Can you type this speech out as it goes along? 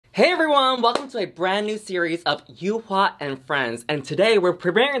Hey everyone, welcome to a brand new series of Yuhua and Friends, and today we're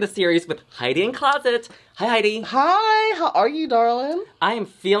premiering the series with Heidi N Closet. Hi Heidi. Hi, how are you, darling? I am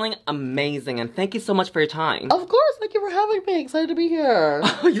feeling amazing, and thank you so much for your time. Of course, thank you for having me. Excited to be here.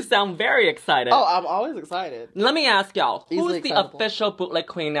 You sound very excited. Oh, I'm always excited. Let me ask y'all, who's Easily the excitable. official bootleg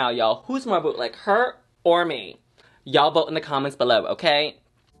queen now, y'all? Who's more bootleg, her or me? Y'all vote in the comments below, okay?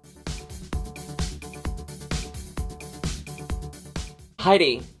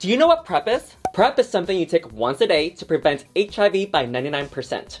 Heidi, do you know what PrEP is? PrEP is something you take once a day to prevent HIV by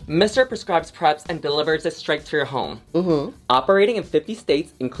 99%. Mr. prescribes PrEPs and delivers it straight to your home. Operating in 50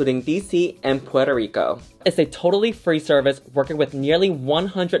 states, including DC and Puerto Rico. It's a totally free service working with nearly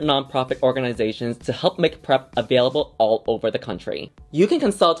 100 nonprofit organizations to help make PrEP available all over the country. You can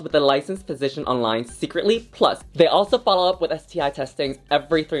consult with a licensed physician online secretly, plus they also follow up with STI testings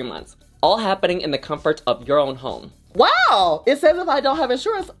every 3 months, all happening in the comfort of your own home. Wow! It says if I don't have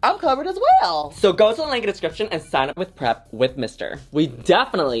insurance, I'm covered as well. So go to the link in the description and sign up with PrEP with Mr. We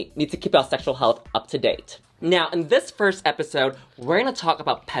definitely need to keep our sexual health up to date. Now, in this first episode, we're gonna talk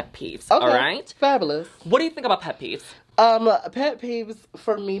about pet peeves, Okay, alright? fabulous. What do you think about pet peeves? Pet peeves,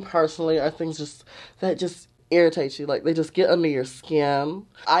 for me personally, are things that just irritate you. Like, they just get under your skin.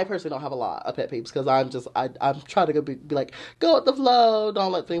 I personally don't have a lot of pet peeves because I'm trying to be like, go with the flow,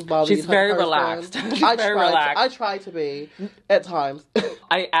 don't let things bother you. She's very relaxed. She's very relaxed. I try to be at times.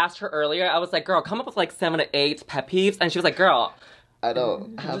 I asked her earlier, I was like, girl, come up with like 7 to 8 pet peeves. And she was like, girl, I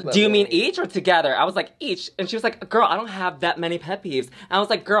don't have that do you mean many. each or together? I was like, each. And she was like, girl, I don't have that many pet peeves. And I was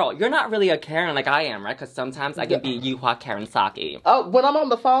like, girl, you're not really a Karen like I am, right? Because sometimes I can be Yuhua Hamasaki. Oh, when I'm on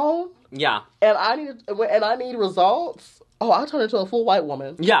the phone Yeah. and I need results, I turn into a full white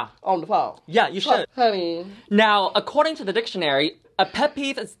woman. Yeah. On the phone. Yeah, you should. Honey. Now, according to the dictionary, a pet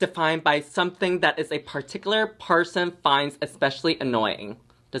peeve is defined by something that is a particular person finds especially annoying.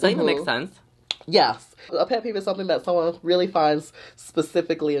 Does that even make sense? Yes. A pet peeve is something that someone really finds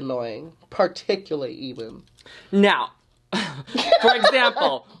specifically annoying. Particularly even. Now, for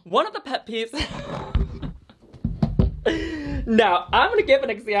example, one of the pet peeves... Now, I'm going to give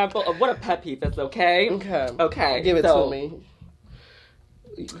an example of what a pet peeve is, okay? Okay. Okay. Give it to me.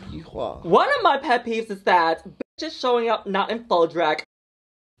 One of my pet peeves is that bitches showing up not in full drag.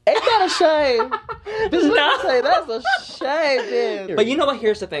 Ain't that a shame? Bitch, No. let me say, that's a shame, bitch. But you know what?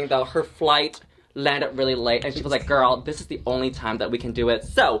 Here's the thing, though. Her flight landed really late, and she was like, girl, this is the only time that we can do it.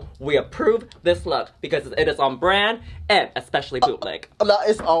 So, we approve this look because it is on brand and especially bootleg. No,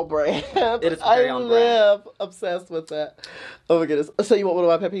 it's on brand. It is very on brand. I live obsessed with that. Oh my goodness. So you want one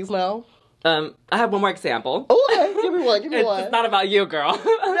of my pet peeves now? I have one more example. Oh, okay. Give me one. Give me one. It's not about you, girl.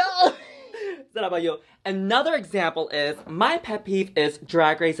 No. It's not about you. Another example is, my pet peeve is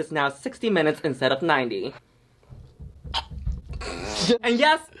Drag Race is now 60 minutes instead of 90. And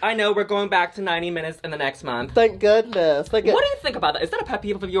yes, I know we're going back to 90 minutes in the next month. Thank goodness. What do you think about that? Is that a pet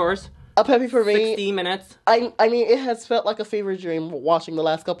peeve of yours? A pet peeve for me. 60 minutes? I mean, it has felt like a fever dream watching the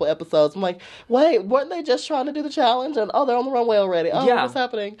last couple episodes. I'm like, wait, weren't they just trying to do the challenge? And they're on the runway already. Oh, Yeah. what's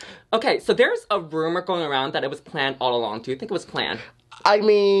happening? Okay, so there's a rumor going around that it was planned all along. Do you think it was planned? I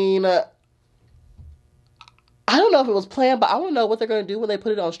mean, I don't know if it was planned, but I want to know what they're going to do when they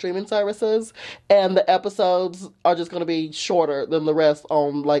put it on streaming services and the episodes are just going to be shorter than the rest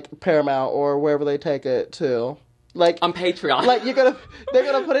on, like, Paramount or wherever they take it to. Like, On Patreon. like they're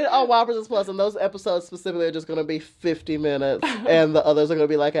gonna put it on Wow Versus Plus, and those episodes specifically are just gonna be 50 minutes, and the others are gonna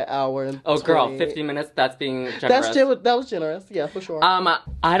be like an hour and. Oh, 20. girl, 50 minutes. That's being generous. That was generous, yeah, for sure.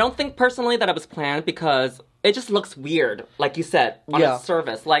 I don't think personally that it was planned because it just looks weird, like you said, on a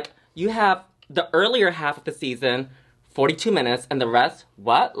service. Like, you have the earlier half of the season, 42 minutes, and the rest,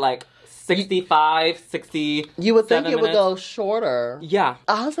 what? Like 65, 60. You would think it would minutes? go shorter. Yeah.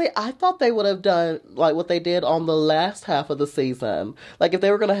 Honestly, I thought they would have done like what they did on the last half of the season. Like, if they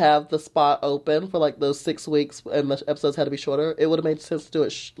were going to have the spot open for like those 6 weeks and the episodes had to be shorter, it would have made sense to do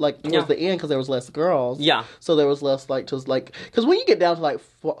it like towards the end because there was less girls. Yeah. So there was less because when you get down to like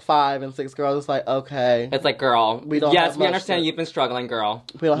 5 and 6 girls, it's like, okay. It's like, girl, We don't yes, have we much understand to- you've been struggling, girl.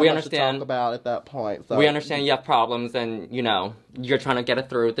 We don't have much understand. to talk about at that point. So. We understand you have problems and, you know, you're trying to get it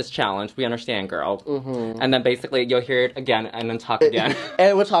through this challenge. We understand, girl. Mm-hmm. And then basically you'll hear it again and then talk again.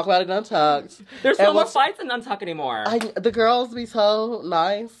 And we'll talk about it Untucked. There's no more fights in Untuck anymore. The girls be so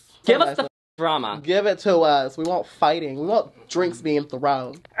nice. So Give us nice. the drama. Give it to us. We want fighting. We want drinks being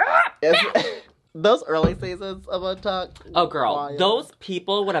thrown. Those early seasons of Untucked. Oh, girl. Wild. Those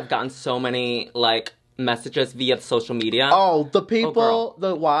people would have gotten so many, like, messages via social media. Oh, the people, girl.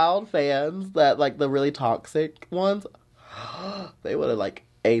 the wild fans that, like, the really toxic ones, they would have, like,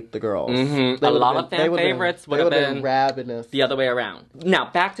 ate the girls. Mm-hmm. A lot of fan favorites would have been ravenous. The other way around. Now,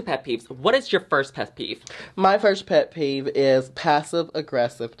 back to pet peeves. What is your first pet peeve? My first pet peeve is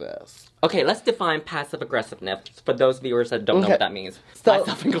passive-aggressiveness. Okay, let's define passive-aggressiveness for those viewers that don't know what that means. So,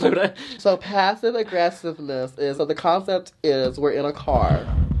 myself included. So passive-aggressiveness is, so the concept is we're in a car.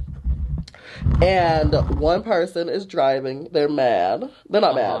 And one person is driving. They're mad. They're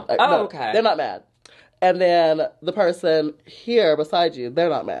not mad. Oh, okay. They're not mad. And then the person here beside you, they're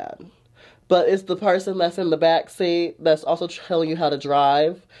not mad. But it's the person that's in the back seat that's also telling you how to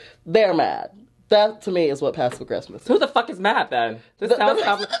drive. They're mad. That, to me, is what passive-aggressiveness is. Who the fuck is mad, then? This sounds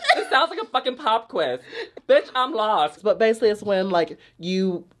like a fucking pop quiz. Bitch, I'm lost. But basically, it's when, like,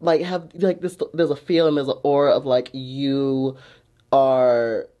 you, like, have, like, this, there's a feeling, there's an aura of, like, you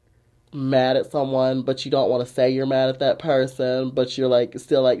are mad at someone, but you don't want to say you're mad at that person, but you're, like,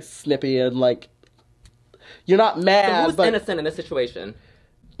 still, like, snippy and, like, you're not mad. So who's innocent in this situation?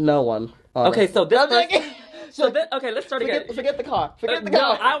 No one. Honestly. Okay, so this person... okay, let's start again. Forget the car. Forget the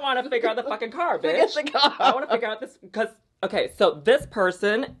car. No, I want to figure out the fucking car, bitch. Forget the car. I want to figure out this, because... Okay, so this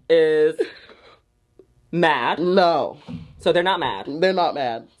person is mad. No. So they're not mad. They're not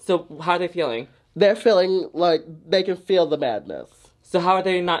mad. So how are they feeling? They're feeling like they can feel the madness. So how are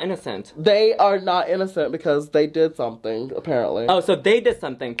they not innocent? They are not innocent because they did something, apparently. Oh, so they did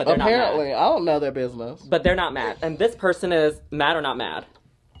something, but they're not mad. Apparently. I don't know their business. But they're not mad. And this person is mad or not mad?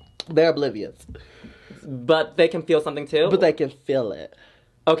 They're oblivious. But they can feel something too? But they can feel it.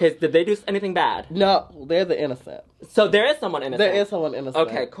 Okay, so did they do anything bad? No, they're the innocent. So there is someone innocent? There is someone innocent.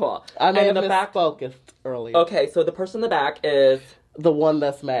 Okay, cool. I may have misspoken earlier. Okay, so the person in the back is... The one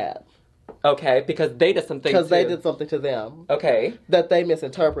that's mad. Okay, because they did something Because they did something to them. Okay. That they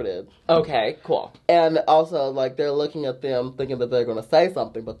misinterpreted. Okay, cool. And also, like, they're looking at them thinking that they're going to say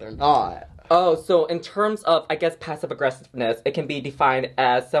something, but they're not. Oh, so in terms of, I guess, passive-aggressiveness, it can be defined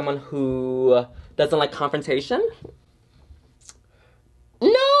as someone who doesn't like confrontation? No,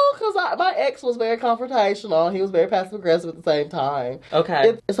 because my ex was very confrontational. He was very passive-aggressive at the same time.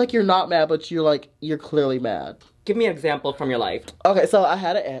 Okay. It's like you're not mad, but you're clearly mad. Give me an example from your life. Okay, so I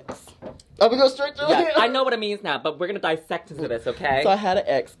had an ex. I'm going to go straight to it. I know what it means now, but we're going to dissect into this, okay? So I had an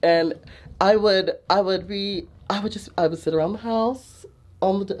ex, and I would sit around the house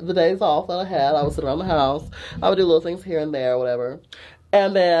on the days off that I had. I would sit around the house. I would do little things here and there, whatever.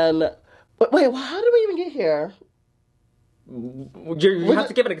 And then, wait, how did we even get here? You have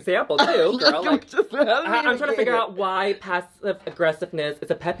to give an example too, girl. Like, I'm trying to figure out why passive aggressiveness is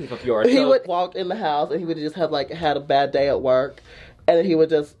a pet peeve of yours. He would walk in the house and he would just have had a bad day at work, and then he would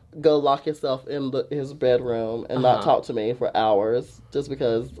just go lock himself in his bedroom and not talk to me for hours just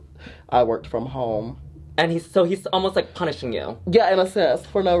because I worked from home. And he's almost like punishing you. Yeah, in a sense,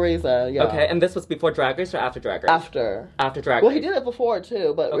 for no reason. Yeah. Okay, and this was before Drag Race or after Drag Race? After Drag Race. Well, he did it before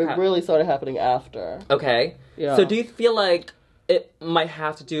too, but it really started happening after. Okay. Yeah. So do you feel like it might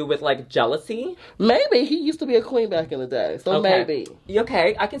have to do with like jealousy? Maybe. He used to be a queen back in the day, so maybe.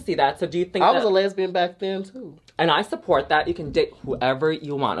 Okay, I can see that. So do you think I was a lesbian back then too. And I support that. You can date whoever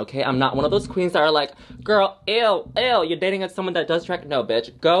you want, okay? I'm not one of those queens that are like, girl, ew, you're dating someone that does drag. No,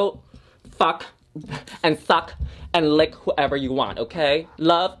 bitch. Go fuck and suck and lick whoever you want, okay?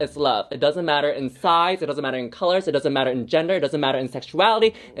 Love is love. It doesn't matter in size, it doesn't matter in colors, it doesn't matter in gender, it doesn't matter in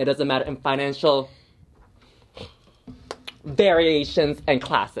sexuality, it doesn't matter in financial variations and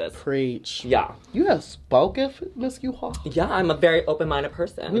classes. Preach. Yeah. You have spoken, Miss Yuhua. Yeah, I'm a very open-minded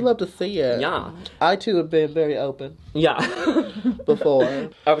person. We love to see it. Yeah. I too have been very open. Yeah. Before.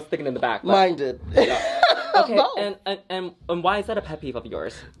 I was thinking in the back. But... Minded. Yeah. Okay, and why is that a pet peeve of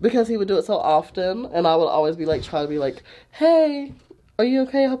yours? Because he would do it so often, and I would always be like, trying to be like, hey, are you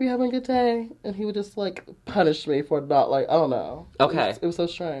okay? I hope you're having a good day. And he would just like punish me for not like, I don't know. Okay. It was so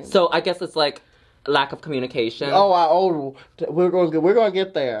strange. So I guess it's like lack of communication. We're going to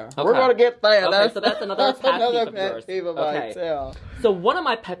get there. Okay. We're going to get there. Okay, so that's another pet peeve of yours. Okay. So one of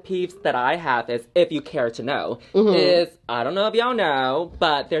my pet peeves that I have is, if you care to know, is, I don't know if y'all know,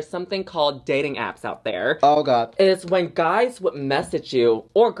 but there's something called dating apps out there. Oh, God. It's when guys would message you,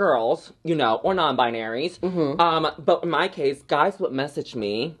 or girls, or non-binaries. But in my case, guys would message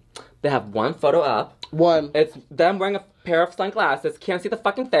me. They have one photo up. It's them wearing a pair of sunglasses. Can't see the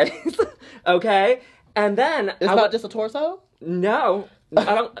fucking face. Okay? And then... It's not just a torso? No.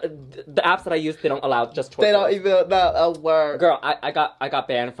 I don't... The apps that I use, they don't allow just torso. They don't even... Not a word. Girl, I got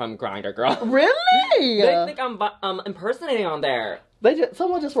banned from Grindr, girl. Really? They think I'm impersonating on there.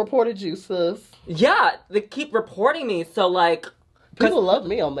 Someone just reported you, sis. Yeah. They keep reporting me, so like... People love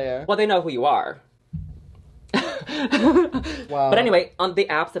me on there. Well, they know who you are. Wow. But anyway, on the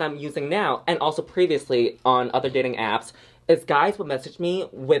apps that I'm using now, and also previously on other dating apps, is guys will message me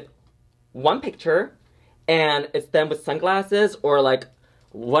with one picture, and it's them with sunglasses or like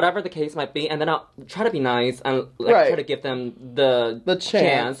whatever the case might be, and then I'll try to be nice and like try to give them the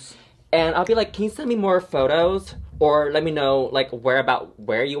chance. And I'll be like, can you send me more photos or let me know like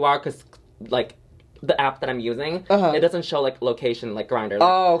where you are, because like the app that I'm using, it doesn't show like location like Grindr. Like,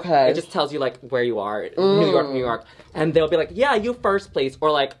 oh, okay. It just tells you like where you are, New York, and they'll be like, yeah, you first, please,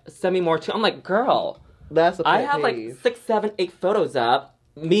 or like send me more too. I'm like, girl, that's a pet I have peeve. like 6, 7, 8 photos up,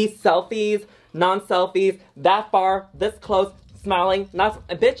 me selfies, non-selfies, that far, this close. Smiling, not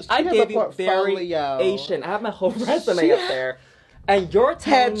bitch. I gave you variation. I have my whole resume up there, and you're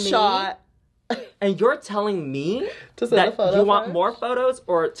telling me that you want more photos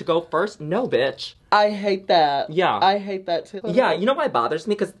or to go first? No, bitch. I hate that. Yeah, I hate that too. Yeah, you know why it bothers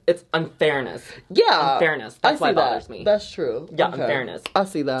me? Because it's unfairness. Yeah, unfairness. That's why it bothers me. That's true. Yeah, unfairness. I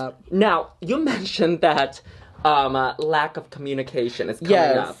see that. Now you mentioned that. Lack of communication is coming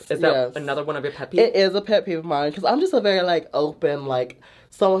up. Is that another one of your pet peeves? It is a pet peeve of mine, because I'm just a very, like, open, like,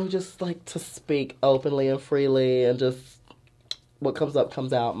 someone who just like to speak openly and freely, and just what comes up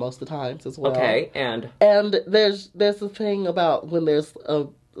comes out most of the times as well. Okay, and there's a thing about when there's a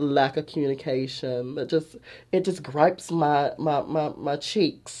lack of communication that just gripes my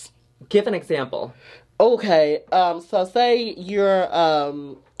cheeks. Give an example. Okay, so say you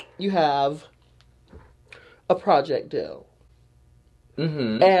have a project due.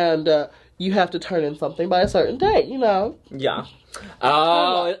 And you have to turn in something by a certain date, you know? Yeah.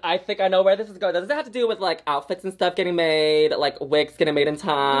 Oh, I think I know where this is going. Does it have to do with, like, outfits and stuff getting made? Like, wigs getting made in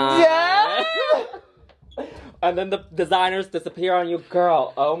time? Yeah! And then the designers disappear on you.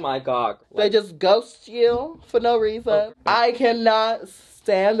 Girl, oh my God. They just ghost you for no reason. Okay. I cannot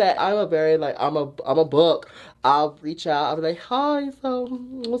stand that. I'm a book. I'll reach out. I'll be like, hi, so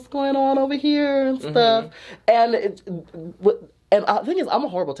what's going on over here and stuff. And the thing is, I'm a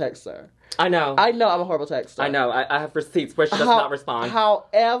horrible texter. I know I'm a horrible texter. I know. I have receipts where she does not respond.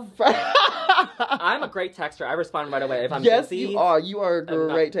 However, I'm a great texter. I respond right away if I'm busy. Yes, you are. You are a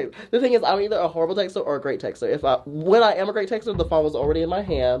great texter. The thing is, I'm either a horrible texter or a great texter. When I am a great texter, the phone was already in my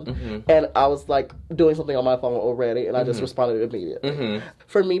hand, and I was like doing something on my phone already, and I just responded immediately.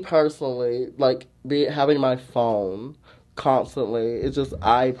 For me personally, like having my phone constantly, it's just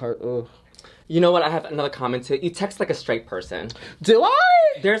You know what? I have another comment too. You text like a straight person. Do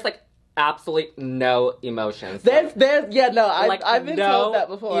I? There's like absolutely no emotions. I've been told that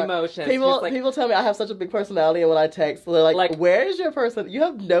before. Emotions. People tell me I have such a big personality, and when I text, they're like, "Where's your person? You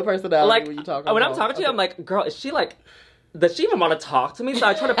have no personality when you talk." When I'm talking to you, I'm like, "Girl, is she like? Does she even want to talk to me?" So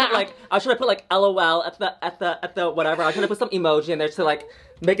I try to put LOL at the whatever. I try to put some emoji in there to like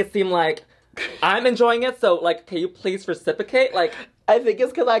make it seem like I'm enjoying it. So like, can you please reciprocate? Like, I think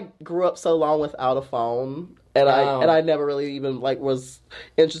it's because I grew up so long without a phone. And I never really even like was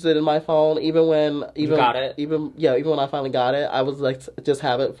interested in my phone. Even when you got it. Even when I finally got it, I was like just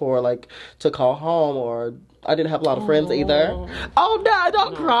have it for like to call home, or I didn't have a lot of friends either. Oh no!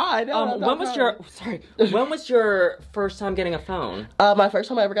 Don't cry. No, when was your first time getting a phone? My first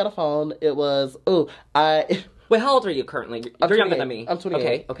time I ever got a phone, it was Wait, how old are you currently? You're younger than me. I'm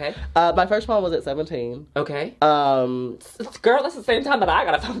 28. Okay. My first phone was at 17. Okay. Girl, that's the same time that I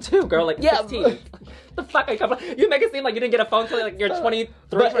got a phone too, girl. Like 16. The fuck are you coming? You make it seem like you didn't get a phone till like you're 23,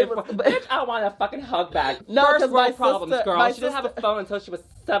 24. Bitch, I want a fucking hug back. No, first world problems, girl. She didn't have a phone until she was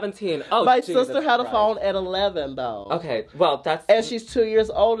 17. Oh, my sister had a phone at 11, though. Okay, well, that's... And she's 2 years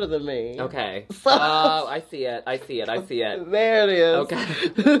older than me. Okay. Oh, I see it. There it is. Okay.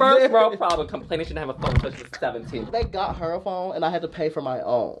 First world problem, complaining she didn't have a phone until she was 17. They got her a phone, and I had to pay for my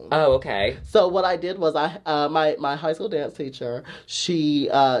own. Oh, okay. So what I did was my high school dance teacher,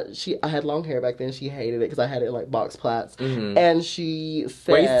 I had long hair back then. She hated it because I had it in like box plaits. And she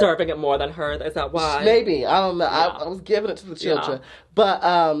said... Were you serving it more than her? Is that why? Maybe. I don't know. Yeah. I was giving it to the children. Yeah.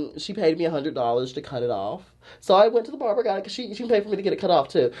 But she paid me $100 to cut it off. So I went to the barber, got it, because she paid for me to get it cut off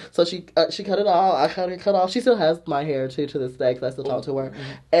too. So she cut it off. I cut it off. She still has my hair too to this day because I still talk to her.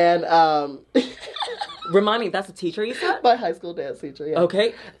 And remind me, that's a teacher you said? My high school dance teacher. Yeah.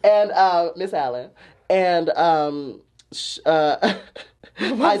 Okay. And Miss Allen. And I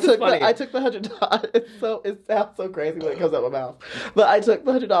took the $100. It sounds so crazy when it comes out my mouth. But I took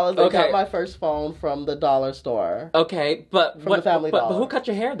the $100 and got my first phone from the dollar store. Okay, but the Family Dollar. But who cut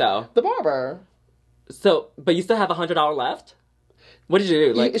your hair though? The barber. So, but you still have $100 left? What did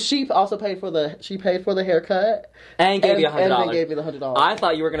you do? Like, she also paid for the haircut and gave you $100. And then gave me the $100. I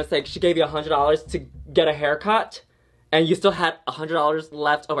thought you were gonna say she gave you $100 to get a haircut. And you still had $100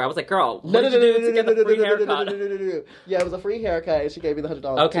 left over. I was like, girl, what did you do to get the free haircut? Yeah, it was a free haircut, and she gave me the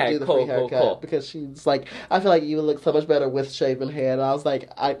 $100 to do the free haircut. Cool. Because she's like, I feel like you would look so much better with shaven hair. And I was like,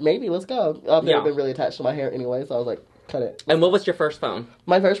 maybe, let's go. I've never been really attached to my hair anyway, so I was like, cut it. And what was your first phone?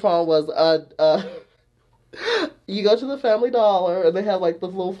 My first phone was, you go to the Family Dollar, and they have, like, the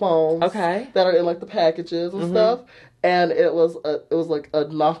little phones. Okay. That are in, like, the packages and stuff. And it was like a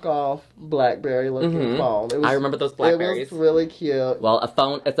knockoff BlackBerry looking phone. I remember those BlackBerries. It was really cute. Well, a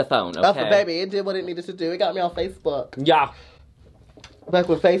phone is a phone, okay? Baby, it did what it needed to do. It got me on Facebook. Yeah. Back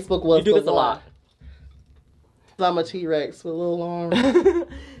when Facebook was You do this a lot. I'm a T-Rex with a little arm.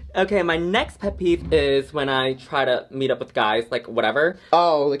 Okay, my next pet peeve is when I try to meet up with guys, like, whatever.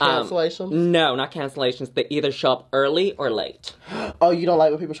 Oh, the cancellations? No, not cancellations. They either show up early or late. Oh, you don't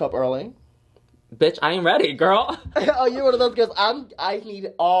like when people show up early? Bitch, I ain't ready, girl. Oh, you're one of those girls. I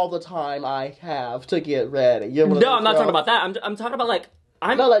need all the time I have to get ready. You're one of those I'm not girls. talking about that. I'm talking about, like,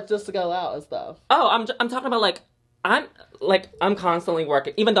 No, like, just to go out and stuff. Oh, I'm talking about, like, I'm constantly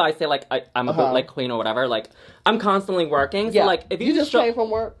working. Even though I say, like, I'm a bootleg queen or whatever, like, I'm constantly working. So, like, if you just came from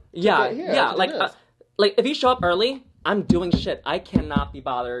work. Yeah, like, if you show up early, I'm doing shit. I cannot be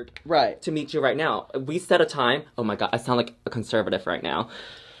bothered to meet you right now. We set a time. Oh, my God. I sound like a conservative right now.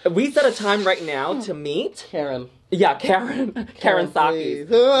 We set a time right now to meet. Karen. Yeah, Karen Saki. We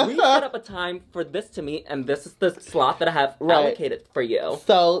set up a time for this to meet, and this is the slot that I have allocated for you.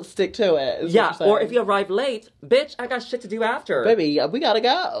 So, stick to it. Yeah, or if you arrive late, bitch, I got shit to do after. Baby, we gotta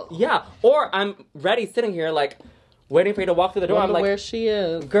go. Yeah, or I'm ready sitting here, like, waiting for you to walk through the door. I'm like, where she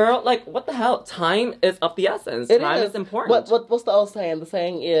is. Girl, like, what the hell? Time is of the essence. Time is important. What's the old saying? The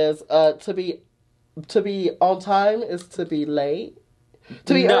saying is, to be on time is to be late.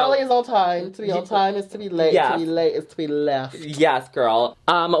 To be early is on time. To be on time is to be late. Yes. To be late is to be left. Yes, girl.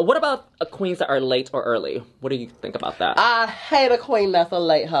 What about queens that are late or early? What do you think about that? I hate a queen that's a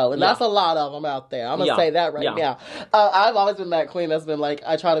late hoe. And that's a lot of them out there. I'm going to say that right now. I've always been that queen that's been like,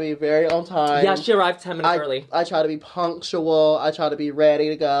 I try to be very on time. Yeah, she arrived 10 minutes early. I try to be punctual. I try to be ready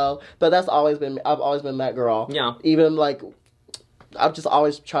to go. But I've always been that girl. Yeah. Even, like, I've just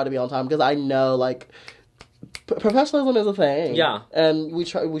always tried to be on time because I know, like, professionalism is a thing. Yeah. And we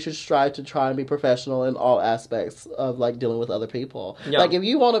should strive to try and be professional in all aspects of, like, dealing with other people. Yeah. Like, if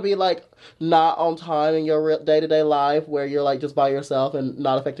you want to be, like, not on time in your day-to-day life where you're, like, just by yourself and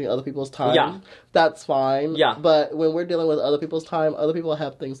not affecting other people's time, that's fine. Yeah. But when we're dealing with other people's time, other people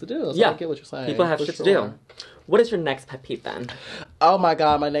have things to do. So I get what you're saying. People have shit to do. What is your next pet peeve, then? Oh, my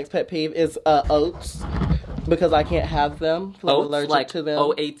God. My next pet peeve is oats. Because I can't have them. Oats? I'm allergic to them.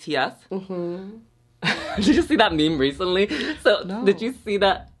 OATS? Mm-hmm. Did you see that meme recently? So, Did you see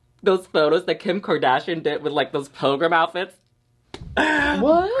those photos that Kim Kardashian did with, like, those pilgrim outfits?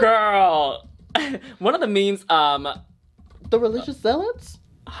 What? Girl. One of the memes, The religious zealots?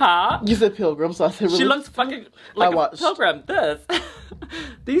 Huh? You said pilgrim, so I said religious. She looks fucking like a pilgrim.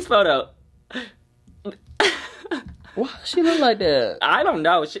 These photos. Why does she look like that? I don't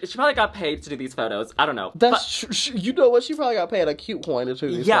know. She probably got paid to do these photos. I don't know. You know what? She probably got paid a cute coin to do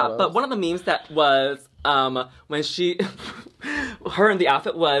these photos. Yeah, but one of the memes that was when her in the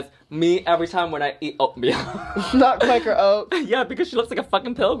outfit was me every time when I eat oatmeal. Not Quaker oats. Yeah, because she looks like a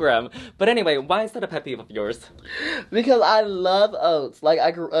fucking pilgrim. But anyway, why is that a pet peeve of yours? Because I love oats. Like,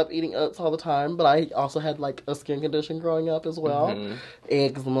 I grew up eating oats all the time, but I also had, like, a skin condition growing up as well. Mm-hmm.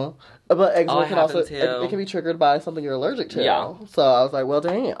 Eczema. But eczema can also, it can be triggered by something you're allergic to. Yeah. So I was like, well,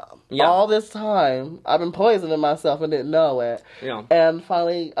 damn. Yeah. All this time, I've been poisoning myself and didn't know it. Yeah. And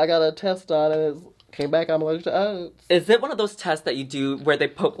finally, I got a test done and it came back, I'm allergic to oats. Is it one of those tests that you do where they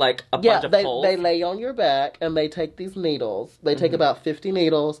poke, like, a bunch of holes? They lay on your back and they take these needles. They take about 50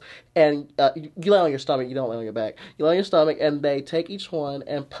 needles and you lay on your stomach. You don't lay on your back. You lay on your stomach and they take each one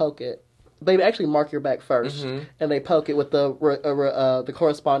and poke it. They actually mark your back first, and they poke it with the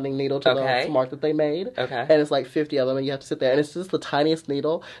corresponding needle to the mark that they made. Okay. And it's like 50 of them, and you have to sit there. And it's just the tiniest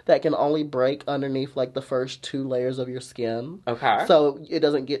needle that can only break underneath, like, the first 2 layers of your skin. Okay. So it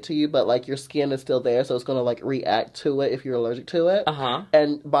doesn't get to you, but, like, your skin is still there, so it's going to, like, react to it if you're allergic to it. Uh-huh.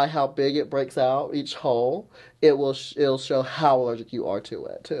 And by how big it breaks out, each hole, it'll show how allergic you are to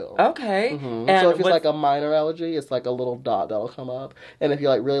it, too. Okay. Mm-hmm. And so if it's, like, a minor allergy, it's, like, a little dot that'll come up. And if you're,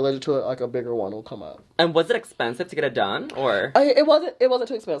 like, really allergic to it, like, a bigger one will come up. And was it expensive to get it done, or? It wasn't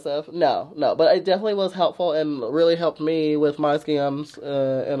too expensive. No. But it definitely was helpful and really helped me with my skins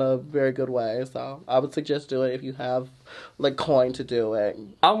in a very good way. So I would suggest doing it if you have, like, coin to do it.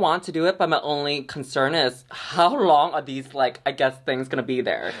 I want to do it, but my only concern is how long are these, like, I guess, things gonna be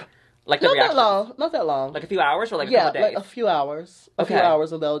there? Like the not reactions? that long. Not that long. Like a few hours or like a couple days? Like a few hours. A Okay. few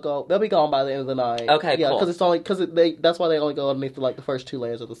hours, and they'll be gone by the end of the night. Okay, yeah, cool. because that's why they only go underneath like the first 2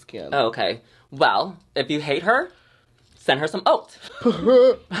 layers of the skin. Oh, okay. Well, if you hate her, send her some oats.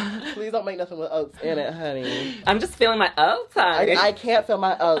 Please don't make nothing with oats in it, honey. I'm just feeling my oats, honey. I can't feel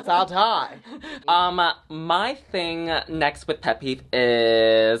my oats. I'll die. My thing next with pet peeve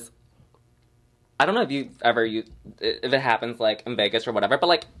is, I don't know if if it happens like in Vegas or whatever, but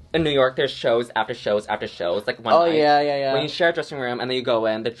like in New York, there's shows after shows after shows. Like one night. Yeah. When you share a dressing room and then you go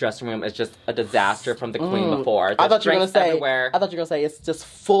in, the dressing room is just a disaster from the queen before. There's I thought you were drinks gonna say. everywhere. I thought you were gonna say it's just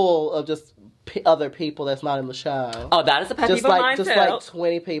full of just other people that's not in the show. Oh, that is a pet peeve of mine too. Just like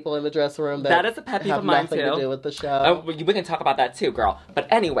 20 people in the dressing room that is a pet peeve of mine too. Have nothing to do with the show. We can talk about that too, girl. But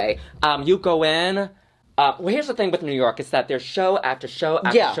anyway, you go in. Well, here's the thing with New York is that there's show after show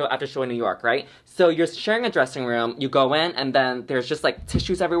after show after show in New York, right? So you're sharing a dressing room, you go in, and then there's just like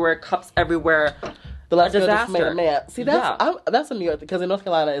tissues everywhere, cups everywhere. The last girl disaster. just made a mess. See, that's in New York, because in North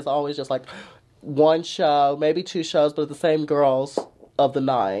Carolina it's always just like one show, maybe 2 shows, but the same girls of the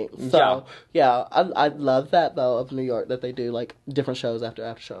night. So I love that though of New York, that they do like different shows after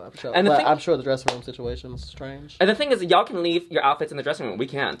show after show. But I'm sure the dressing room situation is strange. And the thing is, y'all can leave your outfits in the dressing room. We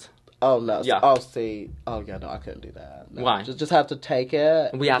can't. Oh no! Yeah. Oh see. Oh yeah. No, I couldn't do that. No. Why? Just have to take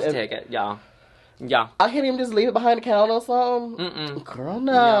it. We have to take it. Yeah. Yeah. I can't even just leave it behind the counter or something. Mm-mm. Girl,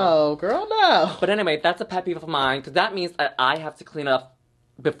 no. Yeah. Girl, no. But anyway, that's a pet peeve of mine, because that means that I have to clean up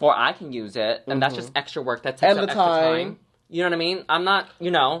before I can use it, and that's just extra work. That takes up extra time. You know what I mean? I'm not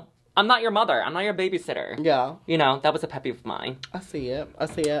your mother. I'm not your babysitter. Yeah. That was a pet peeve of mine. I see it.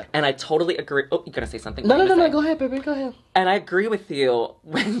 And I totally agree. Oh, you're gonna say something. No. Go ahead, baby. Go ahead. And I agree with you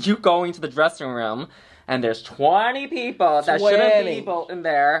when you go into the dressing room and there's 20 people that shouldn't be people in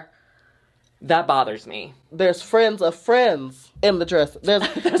there. That bothers me. There's friends of friends in the dress. There's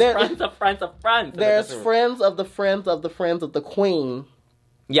friends of friends of friends. There's friends of the friends of the friends of the queen.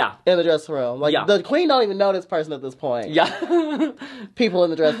 Yeah. In the dressing room. Like, the queen don't even know this person at this point. Yeah. People in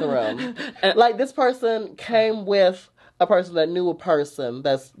the dressing room. Like, this person came with a person that knew a person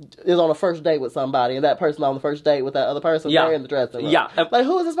is on a first date with somebody, and that person on the first date with that other person, they're in the dressing room. Yeah. Like,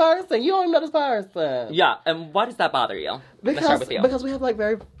 who is this person? You don't even know this person. Yeah. And why does that bother you? Let's start with you. Because we have, like,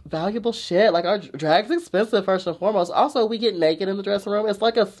 very valuable shit. Like, our drag's expensive, first and foremost. Also, we get naked in the dressing room. It's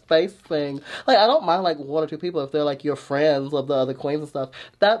like a space thing. Like, I don't mind, like, 1 or 2 people if they're, like, your friends of the other queens and stuff.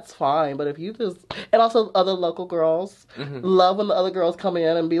 That's fine. But if you just... And also, other local girls love when the other girls come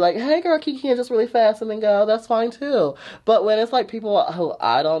in and be like, hey, girl, Kiki, and just really fast and then go. That's fine, too. But when it's, like, people who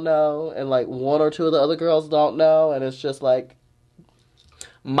I don't know and, like, 1 or 2 of the other girls don't know, and it's just, like...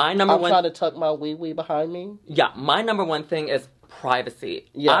 I'm trying to tuck my wee-wee behind me. Yeah, my number 1 thing is privacy.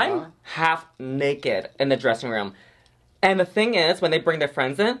 Yeah. I'm half naked in the dressing room. And the thing is, when they bring their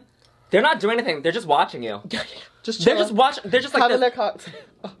friends in, they're not doing anything. They're just watching you. They're just watching. They're just like having their cocktail.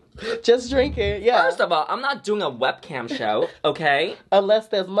 Just drinking, yeah. First of all, I'm not doing a webcam show, okay? Unless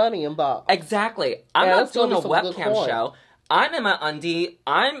there's money involved. Exactly. I'm not doing a webcam show. I'm in my undie.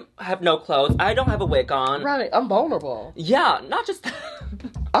 I have no clothes. I don't have a wig on. Right. I'm vulnerable. Yeah, not just...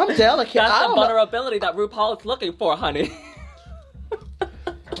 I'm delicate. That's the vulnerability that RuPaul is looking for, honey.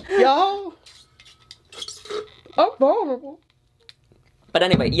 Y'all, I'm vulnerable. But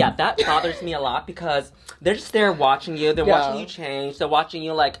anyway, yeah, that bothers me a lot because they're just there watching you. They're watching you change. They're watching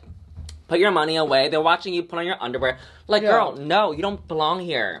you, like, put your money away. They're watching you put on your underwear. Like, girl, no, you don't belong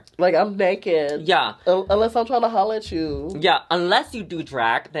here. Like, I'm naked. Yeah. Unless I'm trying to holler at you. Yeah, unless you do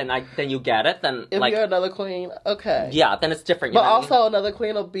drag, then you get it. Then if you're another queen, okay. Yeah, then it's different. But also another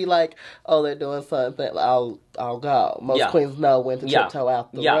queen will be like, oh, they're doing something. I'll go. Most queens know when to tiptoe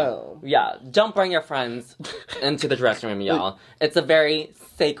out the room. Yeah, don't bring your friends into the dressing room, y'all. It's a very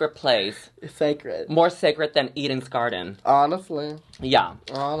sacred place. It's sacred. More sacred than Eden's garden. Honestly. Yeah.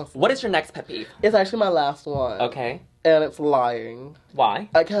 Honestly. What is your next pet peeve? It's actually my last one. Okay. And it's lying. Why?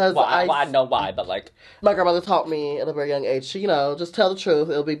 Because I know why, but like... My grandmother taught me at a very young age, just tell the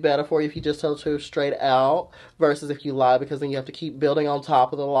truth. It'll be better for you if you just tell the truth straight out versus if you lie, because then you have to keep building on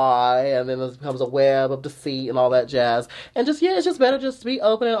top of the lie, and then it becomes a web of deceit and all that jazz. And it's just better just to be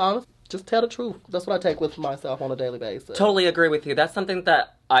open and honest. Just tell the truth. That's what I take with myself on a daily basis. Totally agree with you. That's something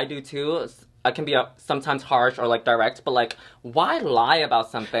that I do too. I can be sometimes harsh or like direct, but like, why lie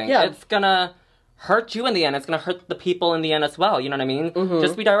about something? Yeah. It's gonna hurt you in the end. It's gonna hurt the people in the end as well. You know what I mean? Mm-hmm.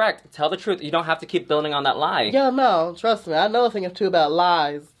 Just be direct. Tell the truth. You don't have to keep building on that lie. Yeah, no. Trust me. I know a thing or two about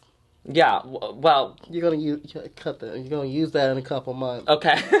lies. Yeah. Well, you're gonna use that in a couple months.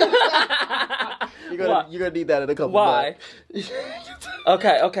 Okay. You're gonna need that in a couple Why? months.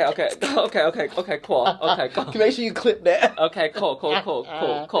 Okay, cool. Okay, cool. Make sure you clip that. Okay,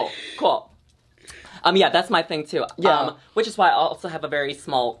 cool. Yeah, that's my thing too. Yeah. Which is why I also have a very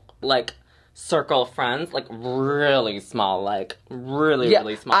small, like, circle of friends. Like, really small. Like,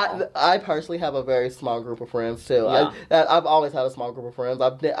 really small. I personally have a very small group of friends too. Yeah. I've always had a small group of friends.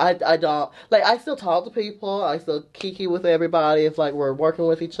 I don't, like, I still talk to people. I still kiki with everybody. If, like, we're working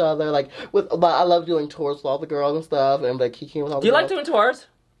with each other. Like, I love doing tours with all the girls and stuff. And, like, kikiing with all the girls. Do you like doing tours?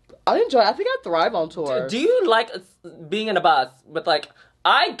 I I thrive on tours. Do you like being in a bus with, like,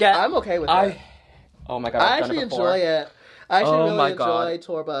 I'm okay with it. Oh my God, I actually enjoy it. I actually really enjoy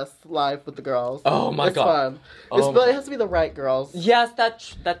tour bus life with the girls. Oh my God. It's fun. But it has to be the right girls. Yes,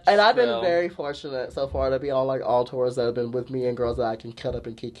 that's And I've been very fortunate so far to be on, like, all tours that have been with me and girls that I can cut up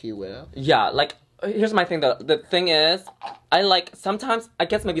and kiki with. Yeah, like, here's my thing though. The thing is, sometimes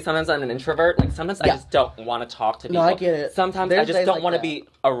I'm an introvert. Like, sometimes I just don't want to talk to people. No, I get it. Sometimes I just don't want to be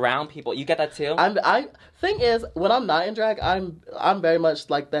around people. You get that too? Thing is, when I'm not in drag, I'm very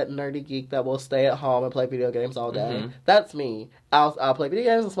much like that nerdy geek that will stay at home and play video games all day. Mm-hmm. That's me. I'll play video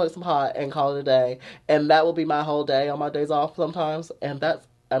games and smoke some pot and call it a day. And that will be my whole day on my days off sometimes. And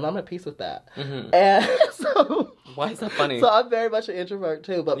I'm at peace with that. Mm-hmm. And so... Why is that funny? So I'm very much an introvert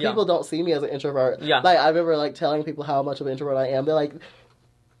too, but people don't see me as an introvert. Yeah. Like, I remember, like, telling people how much of an introvert I am. They're like,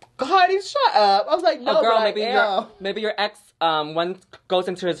 Heidi, shut up. I was like, no, girl, but maybe your ex goes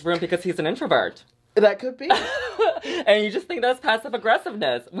into his room because he's an introvert. That could be. And you just think that's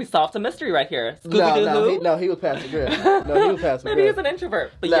passive-aggressiveness. We solved a mystery right here. No, he was passive-aggressive. No, he was passive-aggressive. Maybe he's an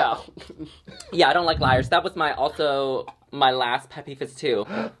introvert. But yeah, I don't like liars. That was my last pet peeve is too.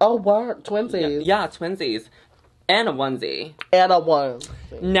 Oh, what? Twinsies. Yeah, twinsies. And a onesie.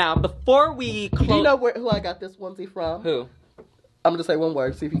 Now, before we close... Do you know who I got this onesie from? Who? I'm going to say one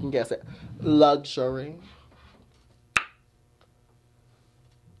word, see if you can guess it. Luxury.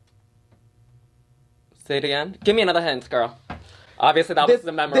 Say it again. Give me another hint, girl. Obviously, that was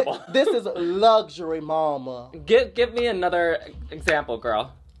memorable. This is luxury, mama. Give me another example,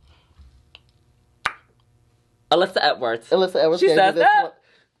 girl. Alyssa Edwards. She says that.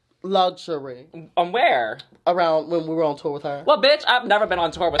 Luxury. On where? Around when we were on tour with her. Well, bitch, I've never been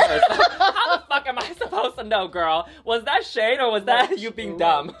on tour with her. So how the fuck am I supposed to know, girl? Was that shade or was that you being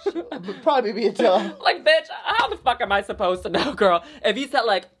dumb? Probably being dumb. Like, bitch, how the fuck am I supposed to know, girl? If you said,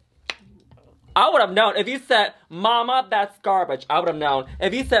 like, I would have known. If you said, mama, that's garbage, I would have known.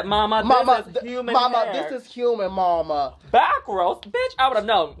 If you said, mama, this is human hair. This is human, mama. Back roast, bitch, I would have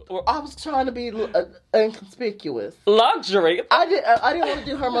known. I was trying to be inconspicuous. Luxury. I didn't want to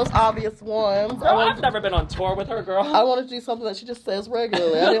do her most obvious ones. Girl, I've never been on tour with her, girl. I wanted to do something that she just says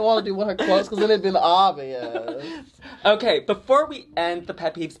regularly. I didn't want to do one of her quotes because then it'd been obvious. Okay, before we end the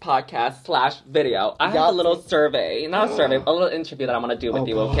Pet Peeves podcast / video, I have a little survey. Not a survey, a little interview that I want to do with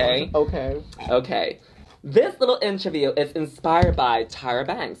you, okay? Okay. This little interview is inspired by Tyra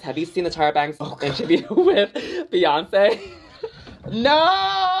Banks. Have you seen the Tyra Banks interview with Beyonce?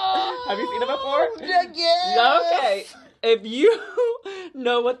 No! Have you seen it before? Yes! Okay. If you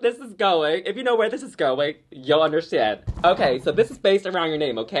know what this is going, if you know where this is going, you'll understand. Okay, so this is based around your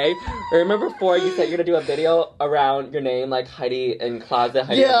name, okay? Remember before you said you're gonna do a video around your name, like Heidi N Closet,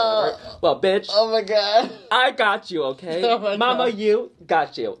 Heidi yeah. Well, bitch. Oh my God. I got you, okay? Oh my Mama, God. you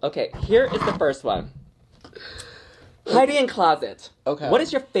got you. Okay, here is the first one. Heidi N Closet. Okay. What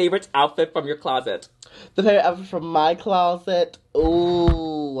is your favorite outfit from your closet? The favorite outfit from my closet?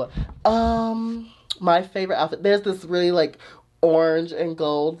 Ooh. My favorite outfit. There's this really, like, orange and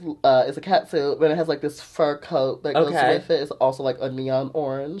gold. It's a catsuit, but it has, like, this fur coat that goes with it. It's also, like, a neon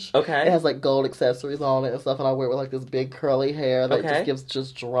orange. Okay. It has, like, gold accessories on it and stuff, and I wear it with, like, this big curly hair that just gives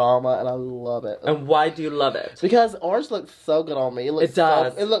just drama, and I love it. And why do you love it? Because orange looks so good on me. It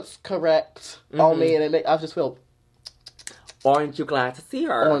does. It looks correct on me, and I just feel... Aren't you glad to see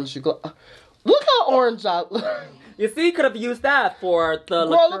her? Look how orange I look. You see, you could have used that for the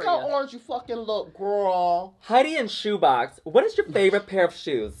Girl, look how orange you fucking look, girl. Heidi in Shoebox, what is your favorite pair of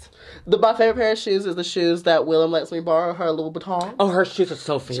shoes? My favorite pair of shoes is the shoes that Willem lets me borrow, her Louboutin. Oh, her shoes are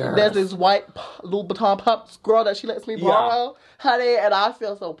so fierce. There's these white Louboutin pumps, girl, that she lets me borrow. Honey, and I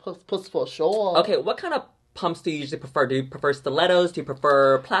feel so puss for sure. Okay, what kind of pumps do you usually prefer? Do you prefer stilettos? Do you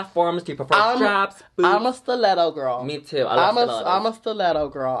prefer platforms? Do you prefer straps? Boots? I'm a stiletto girl. Me too. I love stilettos. I'm a stiletto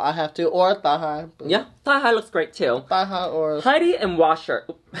girl. I have to. Or a thigh high. Yeah, thigh high looks great too. Thigh high or... Heidi and Washer.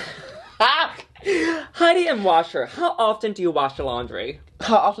 Heidi and Washer. How often do you wash your laundry?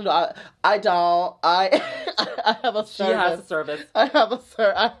 How often do I don't. I have a service. She has a service. I have a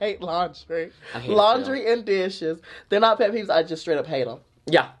service. I hate laundry. I hate laundry and dishes. They're not pet peeves. I just straight up hate them.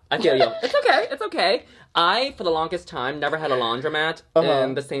 Yeah, I feel you. It's okay. It's okay. I, for the longest time, never had a laundromat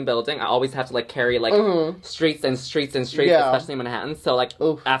in the same building. I always have to, like, carry, like, streets and streets and streets, especially in Manhattan. So, like,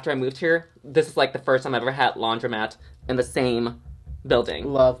 after I moved here, this is, like, the first time I've ever had laundromat in the same building.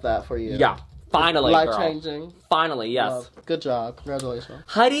 Love that for you. Yeah. Finally, Life-changing. Finally, yes. Love. Good job. Congratulations.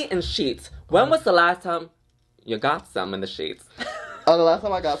 Heidi in sheets. When was the last time you got some in the sheets? Oh, the last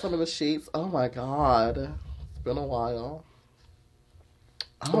time I got some in the sheets? Oh, my God. It's been a while.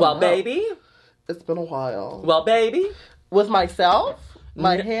 Well, baby. It's been a while. Well, baby. With myself?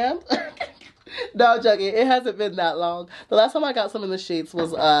 My hand? No, I'm joking. It hasn't been that long. The last time I got some in the sheets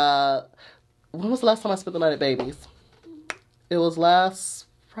was, when was the last time I spent the night at Baby's? It was last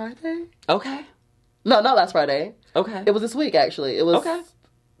Friday? Okay. No, not last Friday. Okay. It was this week, actually. It was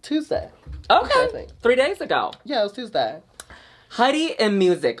Tuesday. Okay. 3 days ago. Yeah, it was Tuesday. Heidi in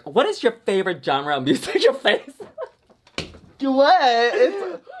music. What is your favorite genre of music? Your face.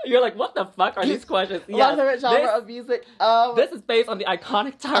 What? You're like, what the fuck are these questions? My favorite genre of music. This is based on the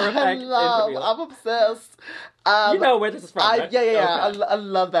iconic Tyra Banks interview. I'm obsessed. You know where this is from, right? Yeah. Okay. I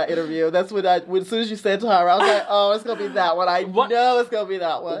love that interview. That's when as soon as you said Tyra, I was like, oh, it's gonna be that one. I know it's gonna be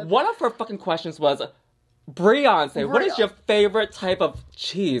that one. One of her fucking questions was, Beyonce, what is your favorite type of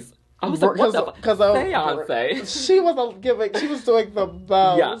cheese? I was like, what the fuck? Beyonce. She was doing the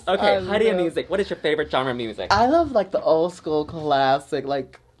most. Yeah, okay. Heidi in music. What is your favorite genre of music? I love, like, the old school classic,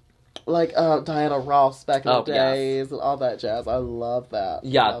 like Diana Ross back in the days and all that jazz. I love that.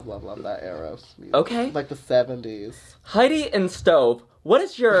 Yeah. Love that era of music. Okay. Like the 70s. Heidi in stove. What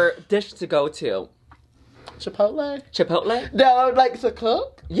is your dish to go to? Chipotle? No, like to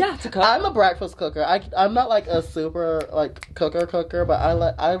cook? Yeah, to cook. I'm a breakfast cooker. I'm not like a super like cooker, but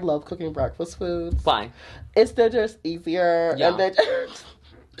I love cooking breakfast foods. Fine. They're just easier. Yeah. And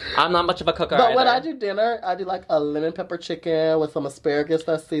I'm not much of a cooker But either. when I do dinner, I do like a lemon pepper chicken with some asparagus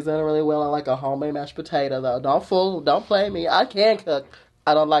that's seasoned really well and like a homemade mashed potato though. Don't play me. I can cook.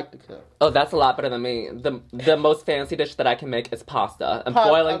 I don't like to cook. Oh, that's a lot better than me. The most fancy dish that I can make is pasta. I'm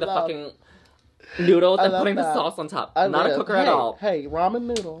boiling the fucking noodles and putting the sauce on top. Not a cooker at all. Hey, ramen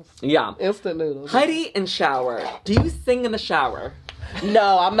noodles. Yeah. Instant noodles. Heidi in shower. Do you sing in the shower?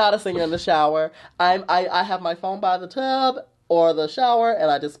 No, I'm not a singer in the shower. I have my phone by the tub or the shower, and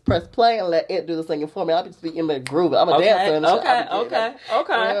I just press play and let it do the singing for me. I'll just be in the groove. I'm a dancer in the shower.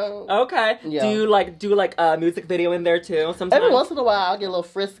 Okay. Yeah. Do you do a music video in there too? Sometimes every once in a while, I'll get a little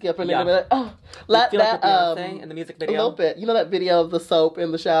frisky up in there. Like, oh, like that Beyonce in the music video. A little bit. You know that video of the soap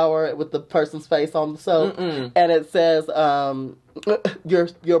in the shower with the person's face on the soap, and it says,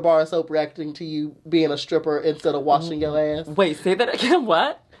 your bar of soap reacting to you being a stripper instead of washing your ass. Wait, say that again.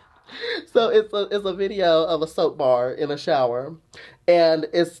 What? So it's a video of a soap bar in a shower, and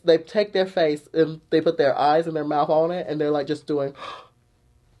they take their face and they put their eyes and their mouth on it, and they're like just doing,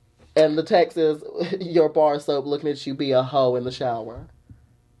 and the text is your bar of soap looking at you be a hoe in the shower,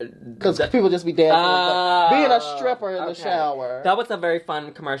 because people just be dancing, being a stripper in the shower. That was a very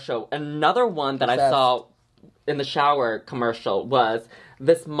fun commercial. Another one that I saw in the shower commercial was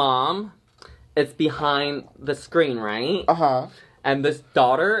this mom. It's behind the screen, right? And this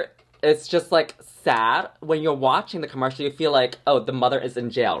daughter. It's just, like, sad. When you're watching the commercial, you feel like, oh, the mother is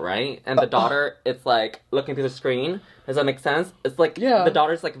in jail, right? And the daughter, it's, like, looking through the screen. Does that make sense? It's, like, the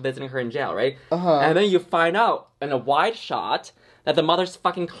daughter's, like, visiting her in jail, right? And then you find out, in a wide shot, that the mother's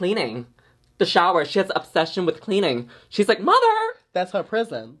fucking cleaning the shower. She has an obsession with cleaning. She's like, Mother! That's her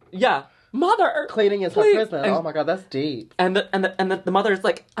prison. Yeah. Mother! Cleaning is her prison. Oh, my God, that's deep. And the mother's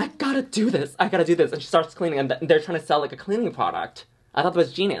like, I gotta do this. And she starts cleaning, and they're trying to sell, like, a cleaning product. I thought that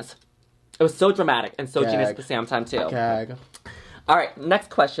was genius. It was so dramatic and so genius at the same time, too. Gag. All right,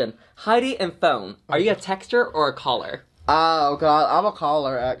 next question. Heidi and phone. Are you a texter or a caller? Oh, God. I'm a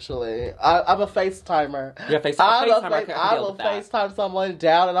caller, actually. I'm a FaceTimer. You're a FaceTimer. I will FaceTime someone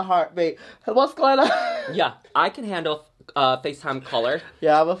down in a heartbeat. What's going on? Yeah, I can handle FaceTime caller.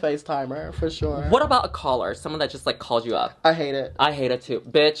 Yeah, I'm a FaceTimer, for sure. What about a caller? Someone that just, like, calls you up. I hate it. I hate it, too.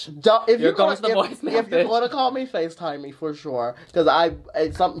 Bitch, you're going to the voicemail, If you want to call me, FaceTime me, for sure. Because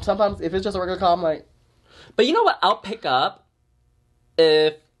sometimes, if it's just a regular call, I'm like... But you know what? I'll pick up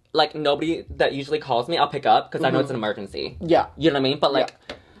if, like, nobody that usually calls me, I'll pick up because I know it's an emergency. Yeah. You know what I mean? But, like...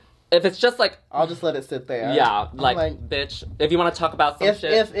 If it's just like... I'll just let it sit there. Yeah, like, bitch, if you want to talk about some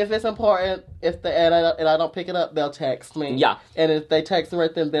shit... If it's important, and I don't pick it up, they'll text me. Yeah. And if they text me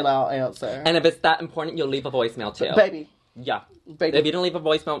right then I'll answer. And if it's that important, you'll leave a voicemail, too. Baby. Yeah. Baby. If you didn't leave a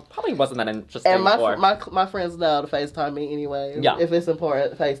voicemail, probably wasn't that interesting. And my friends know to FaceTime me anyway. Yeah. If it's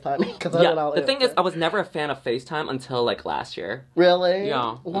important, FaceTime me. The thing is, I was never a fan of FaceTime until, like, last year. Really?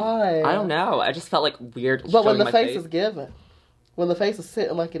 Yeah. Why? I don't know. I just felt, like, weird But when the face is given... When the face is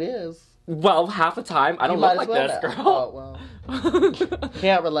sitting like it is. Well, half the time, I don't look like this, girl. Oh, well.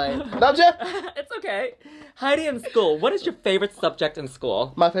 Can't relate. No, Jeff. It's okay. Heidi, in school, what is your favorite subject in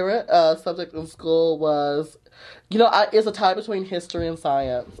school? My favorite subject in school was, it's a tie between history and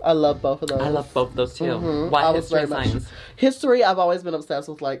science. I love both of those. I love both of those too. Mm-hmm. Why history and science? History, I've always been obsessed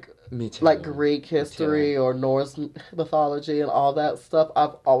with, Me too. Greek history or Norse mythology and all that stuff.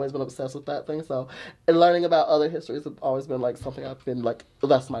 I've always been obsessed with that thing. So, and learning about other histories has always been something I've been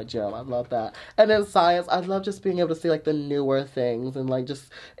that's my jam. I love that. And then science, I love just being able to see the newer things and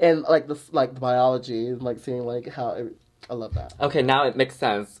the biology and seeing how I love that. Okay, now it makes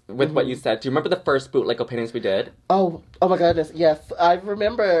sense with what you said. Do you remember the first bootleg paintings we did? Oh my goodness, yes. I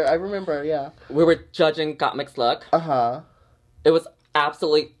remember, yeah. We were judging Gottmik's look. Uh-huh. It was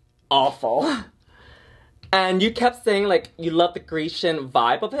absolutely awful. And you kept saying, you love the Grecian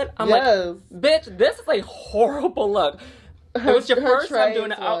vibe of it. I'm yes. Bitch, this is a horrible look. It was your first time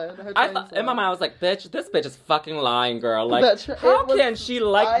doing it. I thought, in my mind, I was like, bitch, this bitch is fucking lying, girl. How can she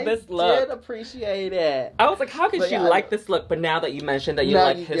like this look? I did appreciate it. I was like, how can she like this look? But now that you mentioned that you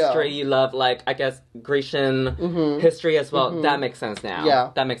like history, you love, I guess, Grecian history as well, that makes sense now.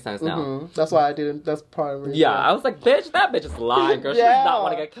 Yeah. That makes sense now. Mm-hmm. That's why I did. That's part of the reason. Yeah, I was like, bitch, that bitch is lying, girl. She does not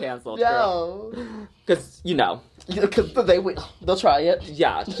want to get canceled, girl. Because, Because they'll try it.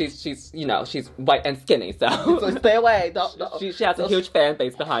 Yeah, she's white and skinny, so stay away. She has a huge fan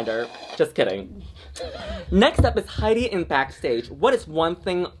base behind her. Just kidding. Next up is Heidi in Backstage. What is one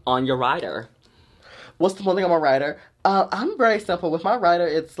thing on your rider? What's the one thing on my rider? I'm very simple. With my rider,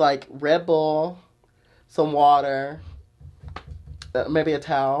 it's Red Bull, some water, maybe a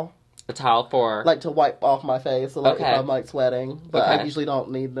towel. A towel for? To wipe off my face, so if I'm sweating. But I usually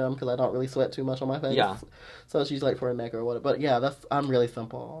don't need them because I don't really sweat too much on my face. Yeah. So it's usually for a neck or whatever. But yeah, I'm really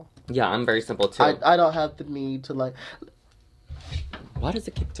simple. Yeah, I'm very simple too. I don't have the need to Why does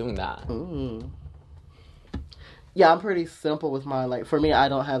it keep doing that? Yeah, I'm pretty simple with mine. For me, I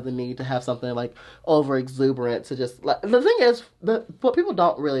don't have the need to have something over exuberant to just the thing is what people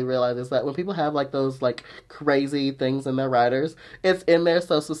don't really realize is that when people have those crazy things in their riders, it's in there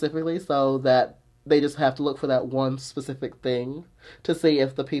so specifically so that they just have to look for that one specific thing to see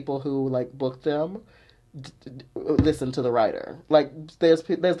if the people who booked them listen to the writer. There's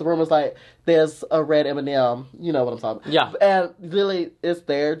the rumors there's a red M&M, you know what I'm talking about. Yeah. And really it's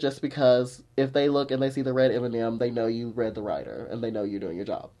there just because if they look and they see the red M&M, they know you read the writer and they know you're doing your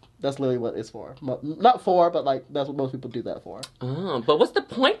job. That's literally what it's for. Not for, but that's what most people do that for. Oh, but what's the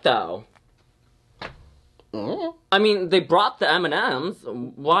point though? I mean, they brought the M&Ms.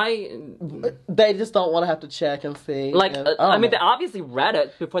 Why? They just don't want to have to check and see. They obviously read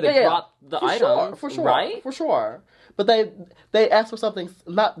it before they brought the items. For sure. Right? For sure. But they ask for something,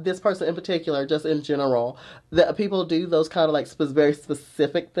 not this person in particular, just in general. That people do those kind of very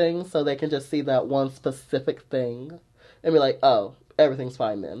specific things so they can just see that one specific thing and be like, oh, everything's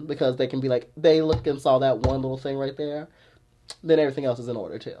fine then. Because they can be they looked and saw that one little thing right there, then everything else is in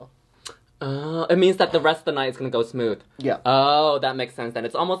order too. It means that the rest of the night is going to go smooth. Yeah. Oh, that makes sense then.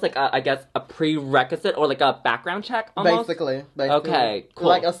 It's almost a prerequisite or a background check almost? Basically. Okay,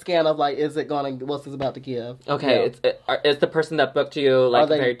 cool. A scan of what's this about to give. Okay, yeah. Is the person that booked you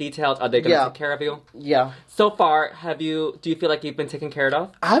very detailed? Are they going to take care of you? Yeah. So far, do you feel like you've been taken care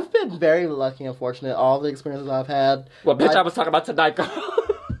of? I've been very lucky and fortunate. All the experiences I've had. Well, bitch, I was talking about tonight, girl.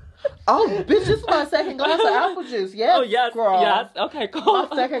 Oh, bitch, this is my second glass of apple juice. Yes, oh, yes, girl. Yes. Okay, cool.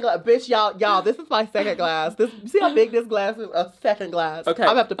 My second glass. Bitch, y'all, this is my second glass. See how big this glass is? A second glass. Okay.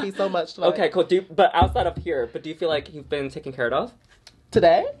 I'm going to have to pee so much tonight. Okay, cool. But outside of here, do you feel like you've been taken care of?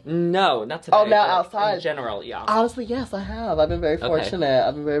 Today? No, not today. Oh, now outside? In general, yeah. Honestly, yes, I have. I've been very fortunate. Okay.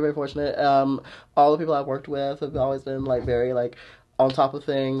 I've been very, very fortunate. All the people I've worked with have always been, very, on top of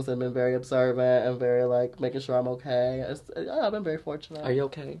things and been very observant and very, making sure I'm okay. I've been very fortunate. Are you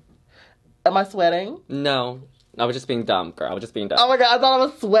okay? Am I sweating? No. I was just being dumb, girl. I was just being dumb. Oh my god, I thought I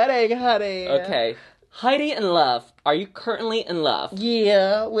was sweating, honey. Okay. Heidi in love. Are you currently in love?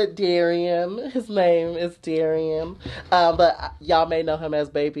 Yeah, with Darian. His name is Darian. But y'all may know him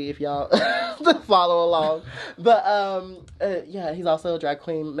as Baby if y'all follow along. But yeah, he's also a drag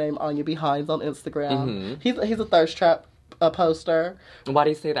queen named Anya Behinds on Instagram. Mm-hmm. He's a thirst trap poster. Why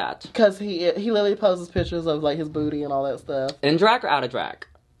do you say that? Because he literally posts pictures of his booty and all that stuff. In drag or out of drag?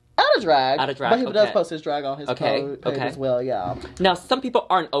 Out of drag. Out of drag, but he does post his drag on his page as well, yeah. Now, some people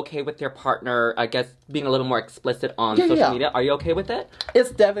aren't okay with their partner, I guess, being a little more explicit on social media. Are you okay with it?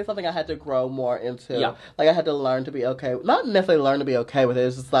 It's definitely something I had to grow more into. Yeah. I had to learn to be okay. Not necessarily learn to be okay with it.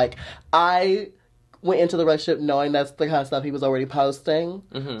 It's just I went into the relationship knowing that's the kind of stuff he was already posting.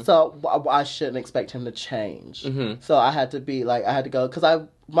 So I shouldn't expect him to change. So I had to be like, I had to go, because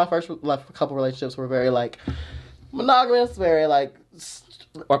my first couple relationships were very like monogamous, very like,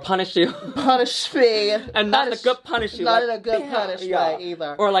 or punish you. Punish me. And not a good punish you. Not like, in a good punish way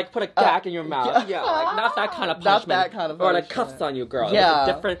either. Or like put a gag in your mouth. Yeah, like not that kind of punishment. Not that kind of punishment. punishment. Or like cuffs on you, girl. Yeah.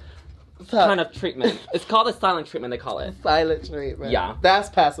 It's a different kind of treatment. It's called a silent treatment, they call it. Silent treatment. Yeah. That's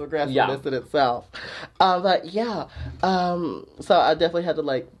passive aggressiveness in itself. But yeah. So I definitely had to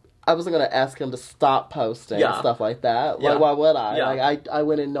like, I wasn't going to ask him to stop posting and stuff like that. Like, why would I? Yeah. Like, I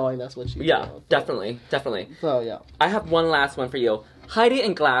went in knowing that's what you do. So. Definitely. So, yeah. I have one last one for you. Heidi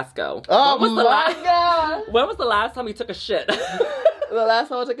in Glasgow. Oh, my God. When was the last time you took a shit? The last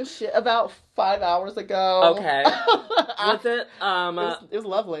time I took a shit, about 5 hours ago. Okay. Was it? It was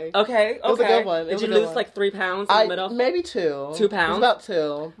lovely. Okay. It was a good one. Did you lose like 3 pounds in the middle? Maybe 2. 2 pounds? It was about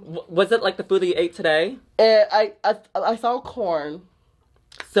 2. Was it like the food that you ate today? I saw corn.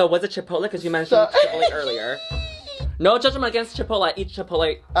 So was it Chipotle? Because you mentioned Chipotle earlier. No judgment against Chipotle. I eat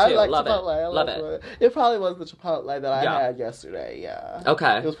Chipotle too. I like Love Chipotle. it. I Love it. It probably was the Chipotle that I had yesterday. Yeah.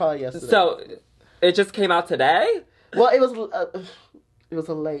 Okay. It was probably yesterday. So it just came out today? Well, it was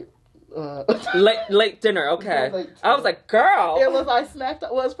a late. late dinner. Okay. Late dinner. I was like, girl. It was. I snacked.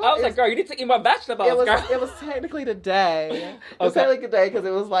 Well, I was like, girl, you need to eat more vegetables. It was technically today. It was technically today because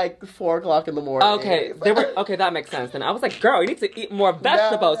it was like 4 o'clock in the morning. Okay, okay, that makes sense. Then I was like, girl, you need to eat more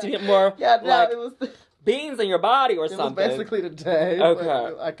vegetables. You need more it was beans in your body or something. It was basically today.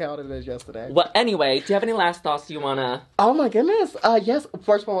 Okay, I counted it as yesterday. Well, anyway, do you have any last thoughts you wanna? Oh my goodness. Yes.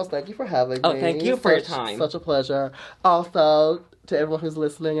 First and foremost, thank you for having me. Oh, thank you for your time. Such a pleasure. Also, to everyone who's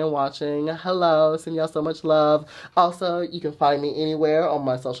listening and watching, hello, send y'all so much love. Also, you can find me anywhere on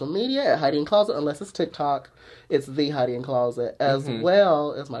my social media at Heidi N Closet, unless it's TikTok. It's the Heidi N Closet, as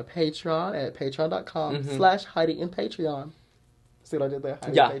well as my Patreon at patreon.com/Heidi in Patreon. See what I did there?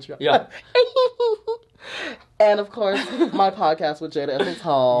 Heidi in Patreon. Yeah. And of course, my podcast with Jada Essence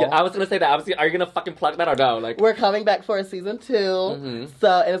Hall. Yeah, I was gonna say that. Are you gonna fucking plug that or no? Like, we're coming back for a season 2, and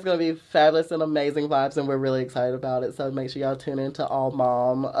it's gonna be fabulous and amazing vibes, and we're really excited about it. So make sure y'all tune into All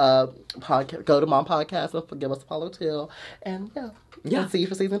Mom podcast. Go to Mom Podcast and give us a follow too. And yeah. See you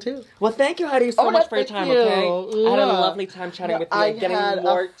for season 2. Well, thank you, Heidi, so much for your time. Okay, I had a lovely time chatting with you and getting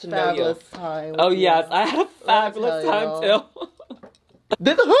more to know you. Time oh yes, I had a fabulous time too.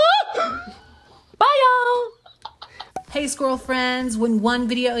 Bye, y'all. Hey, squirrel friends. When one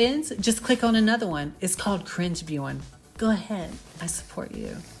video ends, just click on another one. It's called cringe viewing. Go ahead. I support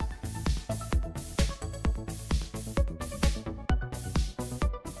you.